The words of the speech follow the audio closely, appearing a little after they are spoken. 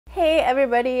Hey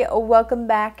everybody, welcome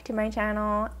back to my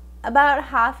channel. About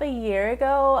half a year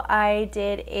ago, I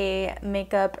did a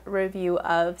makeup review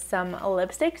of some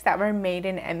lipsticks that were made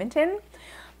in Edmonton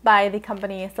by the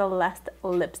company Seleste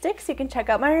lipsticks. You can check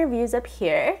out my reviews up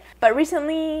here. But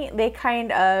recently, they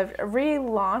kind of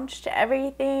relaunched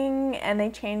everything and they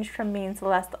changed from being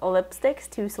Seleste lipsticks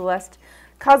to Seleste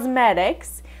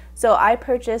cosmetics. So I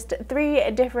purchased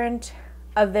 3 different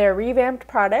of their revamped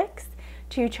products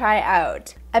to try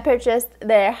out. I purchased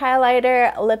their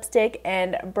highlighter, lipstick,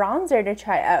 and bronzer to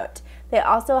try out. They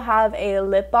also have a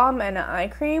lip balm and an eye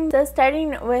cream. So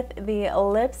starting with the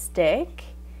lipstick,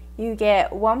 you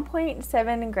get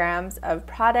 1.7 grams of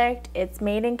product. It's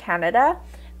made in Canada.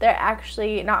 They're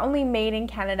actually not only made in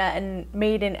Canada and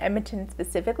made in Edmonton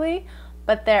specifically,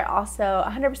 but they're also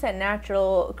 100%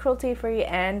 natural, cruelty-free,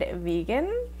 and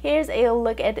vegan. Here's a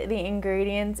look at the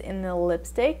ingredients in the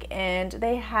lipstick, and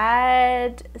they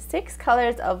had 6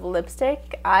 colors of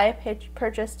lipstick. I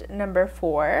purchased number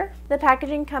 4. The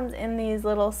packaging comes in these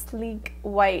little sleek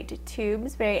white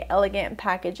tubes, very elegant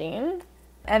packaging.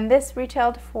 And this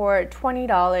retailed for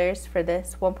 $20 for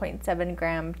this 1.7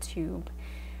 gram tube.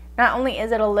 Not only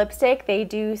is it a lipstick, they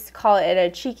do call it a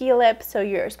cheeky lip, so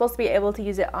you're supposed to be able to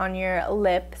use it on your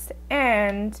lips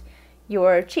and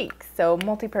your cheeks, so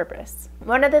multi-purpose.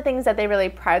 One of the things that they really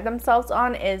pride themselves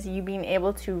on is you being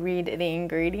able to read the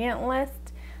ingredient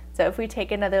list. So if we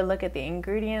take another look at the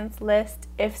ingredients list,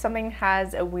 if something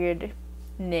has a weird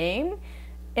name,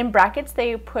 in brackets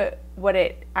they put what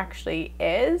it actually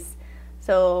is.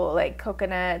 So like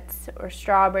coconuts or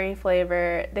strawberry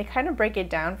flavor, they kind of break it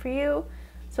down for you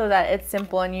so that it's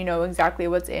simple and you know exactly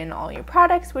what's in all your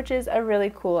products, which is a really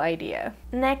cool idea.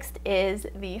 Next is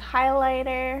the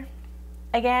highlighter.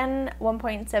 Again,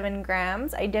 1.7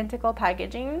 grams, identical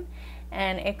packaging,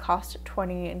 and it cost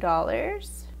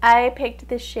 $20. I picked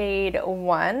the shade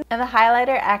 1, and the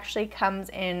highlighter actually comes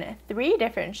in 3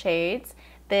 different shades.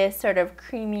 This sort of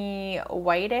creamy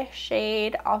whitish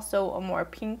shade, also a more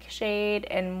pink shade,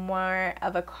 and more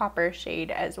of a copper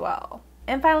shade as well.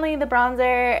 And finally, the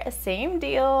bronzer, same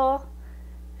deal,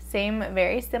 same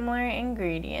very similar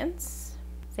ingredients,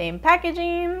 same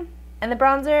packaging, and the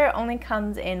bronzer only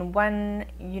comes in 1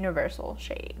 universal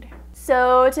shade.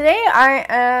 So today I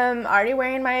am already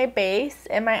wearing my base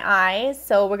in my eyes,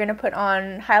 so we're gonna put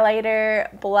on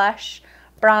highlighter, blush,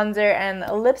 bronzer, and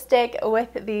lipstick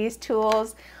with these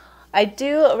tools. I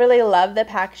do really love the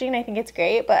packaging. I think it's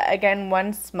great, but again,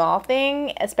 one small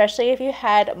thing, especially if you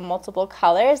had multiple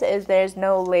colors, is there's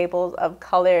no labels of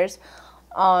colors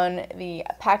on the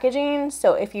packaging.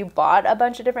 So if you bought a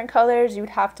bunch of different colors,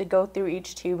 you'd have to go through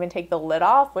each tube and take the lid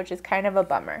off, which is kind of a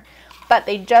bummer. But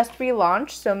they just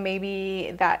relaunched, so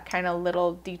maybe that kind of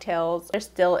little details are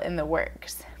still in the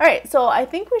works. All right, so I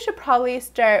think we should probably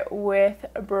start with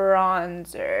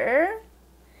bronzer.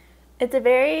 It's a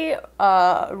very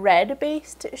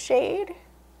red-based shade.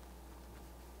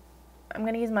 I'm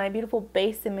going to use my beautiful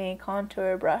Besame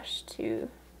contour brush to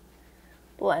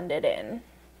blend it in.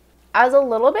 I was a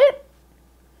little bit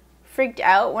freaked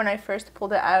out when I first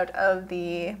pulled it out of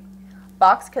the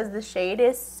box because the shade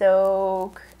is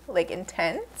so like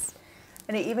intense,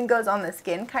 and it even goes on the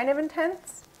skin kind of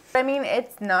intense. I mean,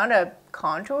 it's not a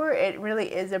contour, it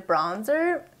really is a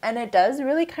bronzer, and it does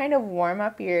really kind of warm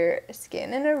up your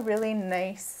skin in a really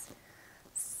nice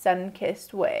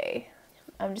sun-kissed way.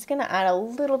 I'm just gonna add a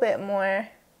little bit more.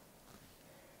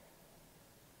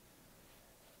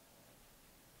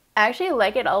 I actually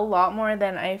like it a lot more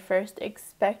than I first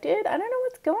expected. I don't know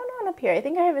what's going on up here. I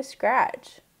think I have a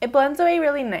scratch. It blends away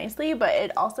really nicely, but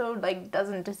it also like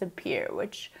doesn't disappear,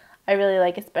 which I really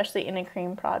like, especially in a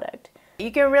cream product.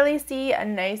 You can really see a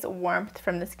nice warmth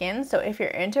from the skin, so if you're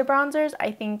into bronzers, I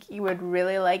think you would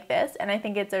really like this, and I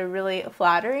think it's a really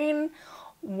flattering,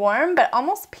 warm, but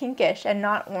almost pinkish and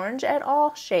not orange at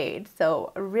all shade,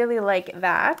 so I really like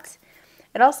that.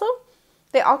 It also,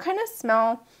 they all kind of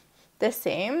smell the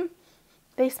same.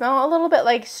 They smell a little bit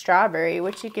like strawberry,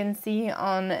 which you can see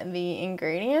on the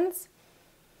ingredients.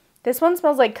 This one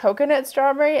smells like coconut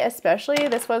strawberry, especially.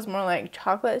 This was more like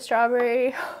chocolate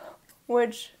strawberry,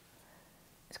 which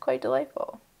is quite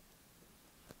delightful.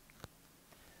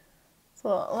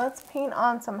 So let's paint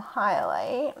on some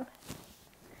highlight.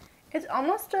 It's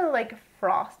almost a like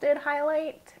frosted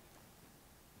highlight.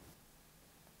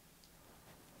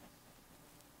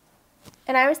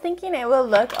 And I was thinking it would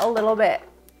look a little bit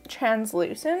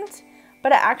translucent,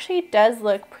 but it actually does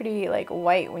look pretty like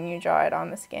white when you draw it on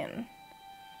the skin.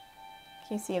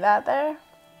 Can you see that there?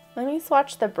 Let me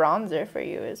swatch the bronzer for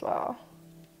you as well.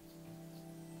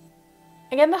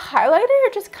 Again, the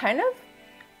highlighter just kind of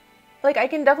Like, I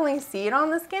can definitely see it on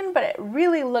the skin, but it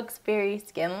really looks very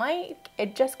skin-like.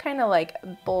 It just kind of like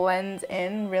blends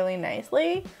in really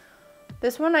nicely.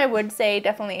 This one I would say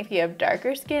definitely if you have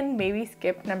darker skin, maybe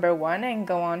skip number 1 and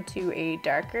go on to a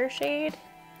darker shade.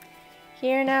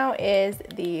 Here now is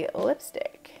the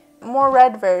lipstick. More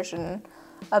red version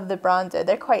of the bronzer.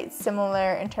 They're quite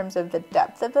similar in terms of the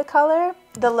depth of the color.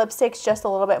 The lipstick's just a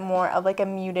little bit more of like a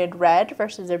muted red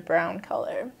versus a brown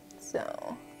color.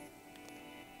 So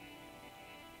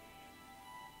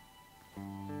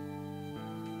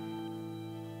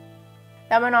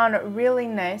that went on really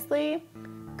nicely,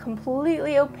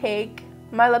 completely opaque.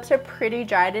 My lips are pretty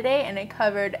dry today and it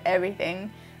covered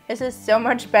everything. This is so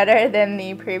much better than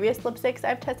the previous lipsticks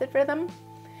I've tested for them.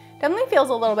 Definitely feels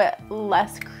a little bit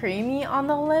less creamy on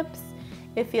the lips.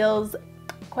 It feels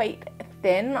quite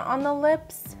thin on the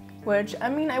lips, which, I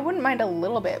mean, I wouldn't mind a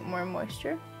little bit more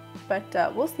moisture,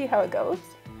 but we'll see how it goes.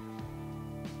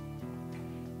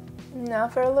 Now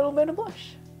for a little bit of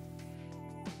blush.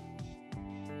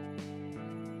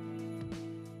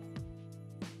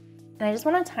 And I just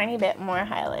want a tiny bit more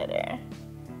highlighter.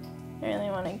 I really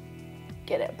want to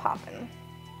get it popping.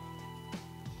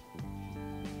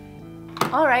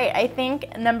 All right, I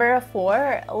think number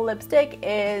 4, lipstick,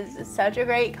 is such a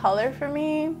great color for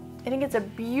me. I think it's a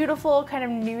beautiful kind of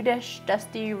nudish,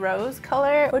 dusty rose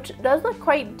color, which does look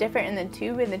quite different in the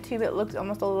tube. In the tube, it looks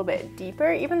almost a little bit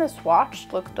deeper. Even the swatch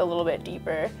looked a little bit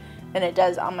deeper than it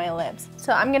does on my lips.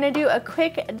 So I'm gonna do a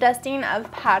quick dusting of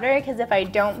powder, because if I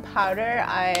don't powder,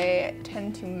 I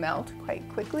tend to melt quite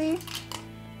quickly.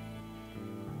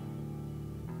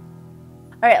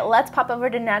 All right, let's pop over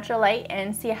to Natural Light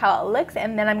and see how it looks,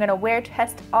 and then I'm gonna wear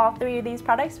test all 3 of these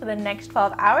products for the next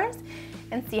 12 hours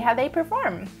and see how they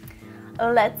perform.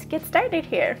 Let's get started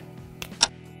here.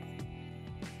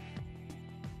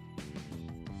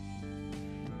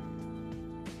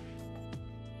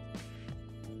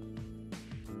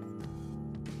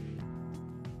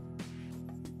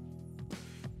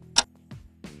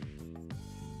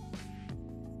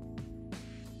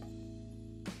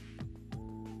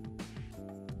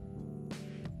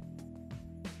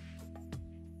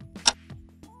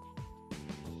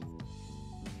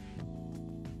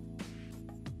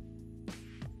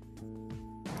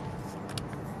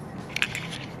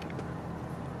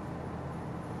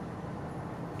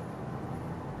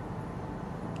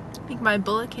 I think my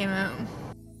bullet came out.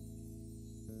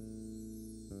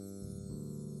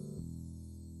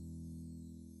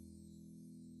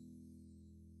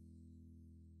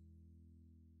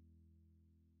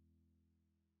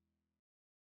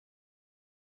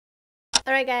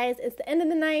 All right, guys, it's the end of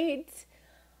the night.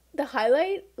 The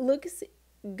highlight looks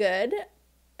good.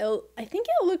 I think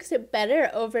it looks better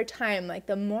over time. Like,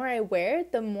 the more I wear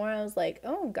it, the more I was like,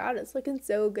 oh God, it's looking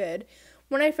so good.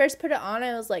 When I first put it on,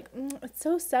 I was like, it's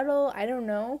so subtle, I don't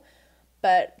know.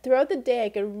 But throughout the day, I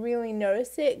could really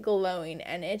notice it glowing,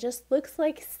 and it just looks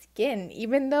like skin.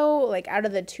 Even though, like, out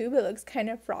of the tube, it looks kind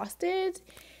of frosted.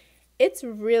 It's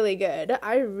really good.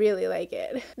 I really like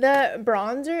it. The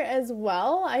bronzer as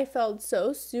well, I felt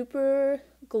so super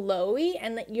glowy,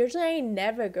 and usually I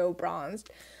never go bronzed.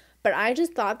 But I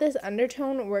just thought this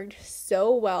undertone worked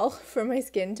so well for my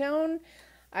skin tone.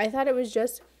 I thought it was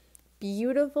just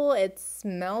beautiful. It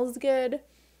smells good.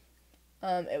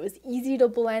 It was easy to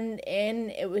blend in.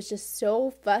 It was just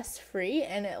so fuss-free,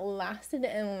 and it lasted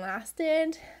and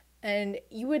lasted. And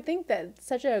you would think that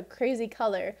such a crazy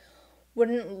color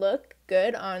wouldn't look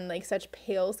good on like such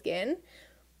pale skin.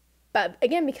 But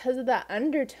again, because of that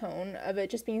undertone of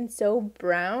it just being so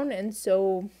brown and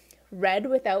so red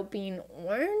without being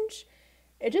orange,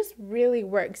 it just really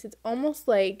works. It's almost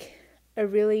like a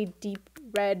really deep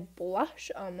red blush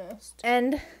almost.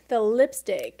 And the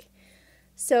lipstick.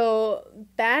 So,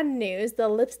 bad news, the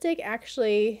lipstick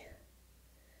actually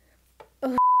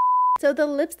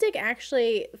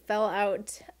fell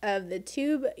out of the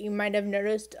tube. You might have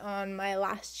noticed on my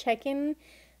last check-in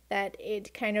that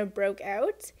it kind of broke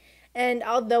out. And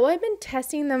although I've been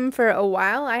testing them for a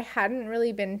while, I hadn't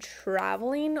really been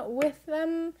traveling with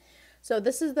them. So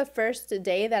this is the first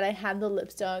day that I had the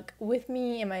lipstick with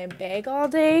me in my bag all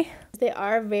day. They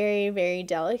are very, very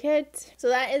delicate. So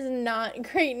that is not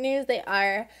great news. They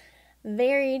are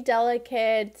very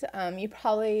delicate. You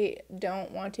probably don't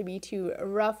want to be too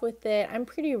rough with it. I'm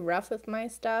pretty rough with my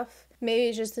stuff. Maybe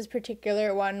it's just this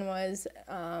particular one was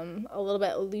a little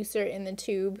bit looser in the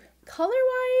tube.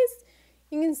 Color-wise,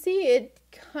 you can see it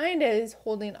kind of is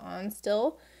holding on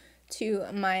still to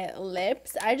my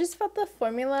lips. I just felt the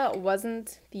formula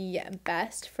wasn't the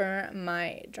best for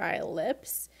my dry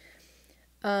lips.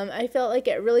 I felt like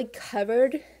it really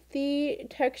covered the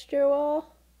texture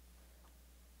well.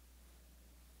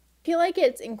 I feel like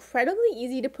it's incredibly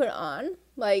easy to put on.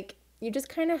 Like, you just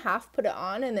kind of half put it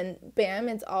on and then bam,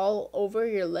 it's all over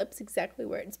your lips exactly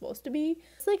where it's supposed to be.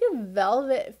 It's like a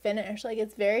velvet finish. Like,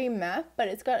 it's very matte, but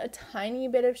it's got a tiny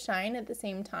bit of shine at the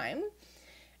same time.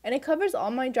 And it covers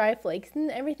all my dry flakes and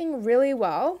everything really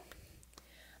well.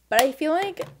 But I feel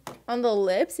like on the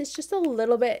lips, it's just a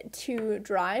little bit too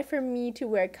dry for me to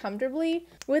wear comfortably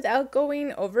without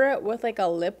going over it with like a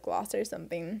lip gloss or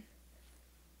something.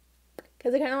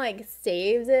 Because it kind of like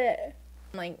saves it,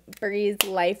 like breathes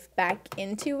life back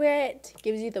into it,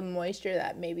 gives you the moisture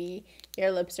that maybe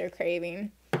your lips are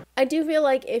craving. I do feel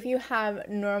like if you have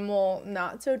normal,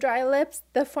 not so dry lips,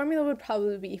 the formula would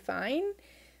probably be fine.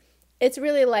 It's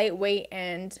really lightweight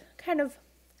and kind of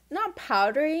not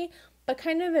powdery, but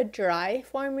kind of a dry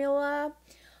formula,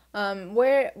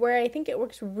 where I think it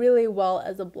works really well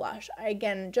as a blush.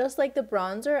 Again, just like the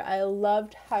bronzer, I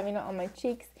loved having it on my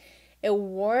cheeks. It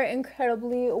wore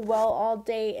incredibly well all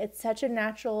day. It's such a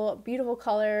natural, beautiful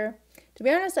color. To be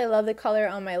honest, I love the color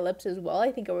on my lips as well.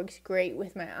 I think it works great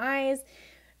with my eyes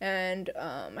and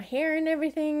my hair and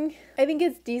everything. I think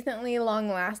it's decently long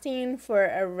lasting for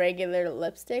a regular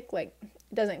lipstick. Like,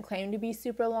 it doesn't claim to be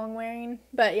super long wearing.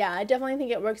 But yeah, I definitely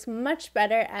think it works much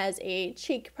better as a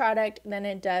cheek product than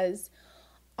it does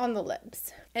on the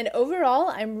lips. And overall,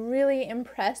 I'm really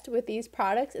impressed with these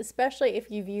products, especially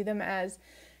if you view them as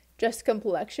just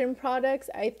complexion products.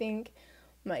 I think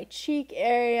my cheek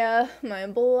area, my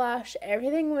blush,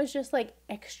 everything was just like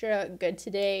extra good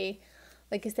today.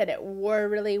 Like I said, it wore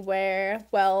really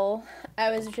well.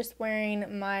 I was just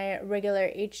wearing my regular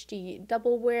HD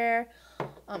double wear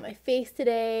on my face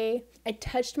today. I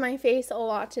touched my face a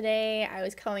lot today. I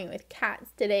was coloring with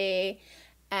cats today.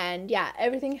 And yeah,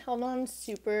 everything held on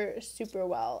super, super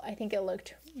well. I think it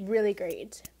looked really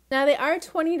great. Now they are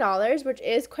 $20, which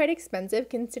is quite expensive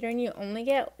considering you only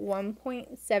get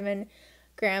 1.7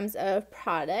 grams of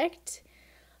product.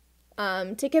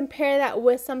 To compare that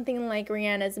with something like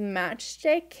Rihanna's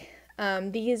Matchstick,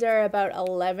 these are about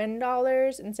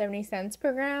 $11.70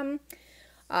 per gram.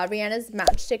 Rihanna's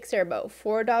Matchsticks are about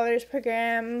 $4 per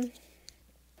gram.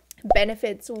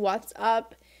 Benefits What's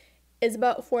Up is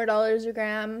about $4 a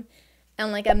gram.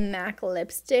 And like a MAC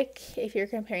lipstick, if you're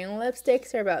comparing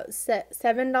lipsticks, are about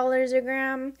 $7 a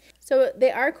gram. So they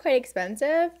are quite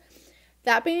expensive.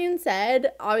 That being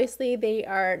said, obviously they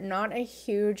are not a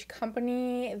huge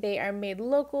company. They are made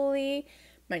locally,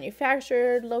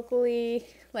 manufactured locally.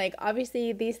 Like,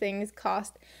 obviously these things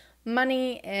cost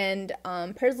money, and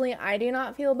personally I do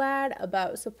not feel bad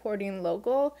about supporting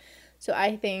local. So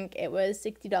I think it was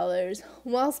 $60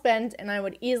 well spent, and I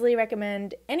would easily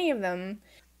recommend any of them.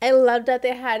 I loved that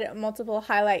they had multiple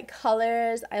highlight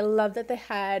colors. I love that they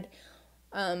had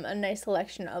a nice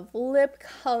selection of lip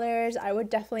colors. I would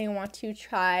definitely want to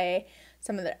try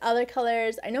some of their other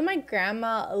colors. I know my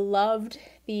grandma loved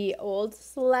the old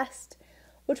Seleste,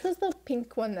 which was the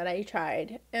pink one that I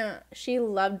tried. She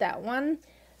loved that one.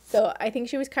 So I think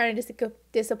she was kind of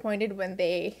disappointed when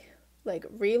they like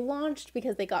relaunched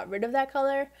because they got rid of that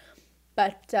color.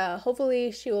 But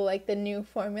hopefully she will like the new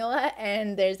formula,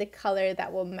 and there's a color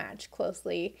that will match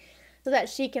closely so that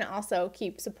she can also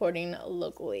keep supporting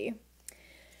locally.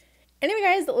 Anyway,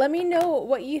 guys, let me know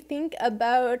what you think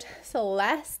about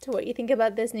Seleste, what you think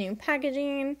about this new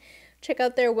packaging. Check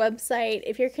out their website.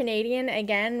 If you're Canadian,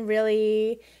 again,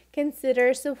 really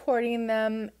consider supporting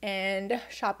them and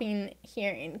shopping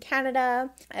here in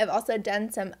Canada. I've also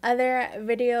done some other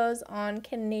videos on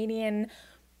Canadian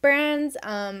brands,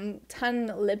 Ton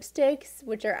lipsticks,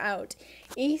 which are out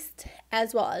east,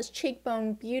 as well as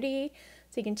Cheekbone Beauty.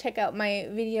 So you can check out my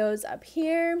videos up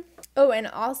here. Oh, and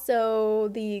also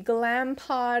the Glam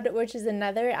Pod, which is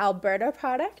another Alberta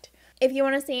product. If you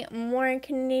want to see more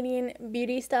Canadian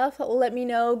beauty stuff, let me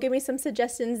know. Give me some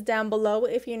suggestions down below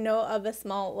if you know of a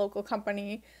small local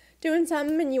company doing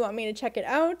something and you want me to check it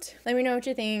out. Let me know what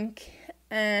you think.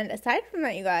 And aside from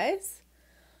that, you guys,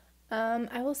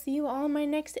 I will see you all in my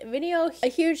next video. A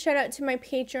huge shout out to my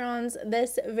Patrons.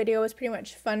 This video was pretty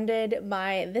much funded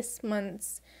by this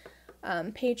month's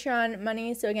Patreon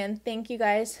money. So again, thank you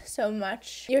guys so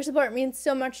much. Your support means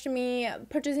so much to me.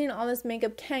 Purchasing all this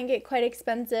makeup can get quite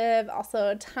expensive.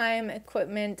 Also time,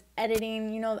 equipment,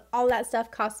 editing, you know, all that stuff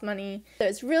costs money. So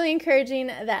it's really encouraging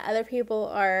that other people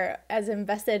are as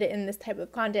invested in this type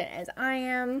of content as I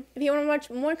am. If you want to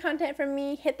watch more content from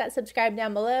me, hit that subscribe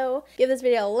down below. Give this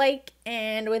video a like.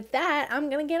 And with that, I'm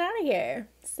gonna get out of here.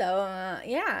 So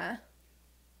yeah,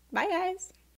 bye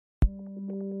guys.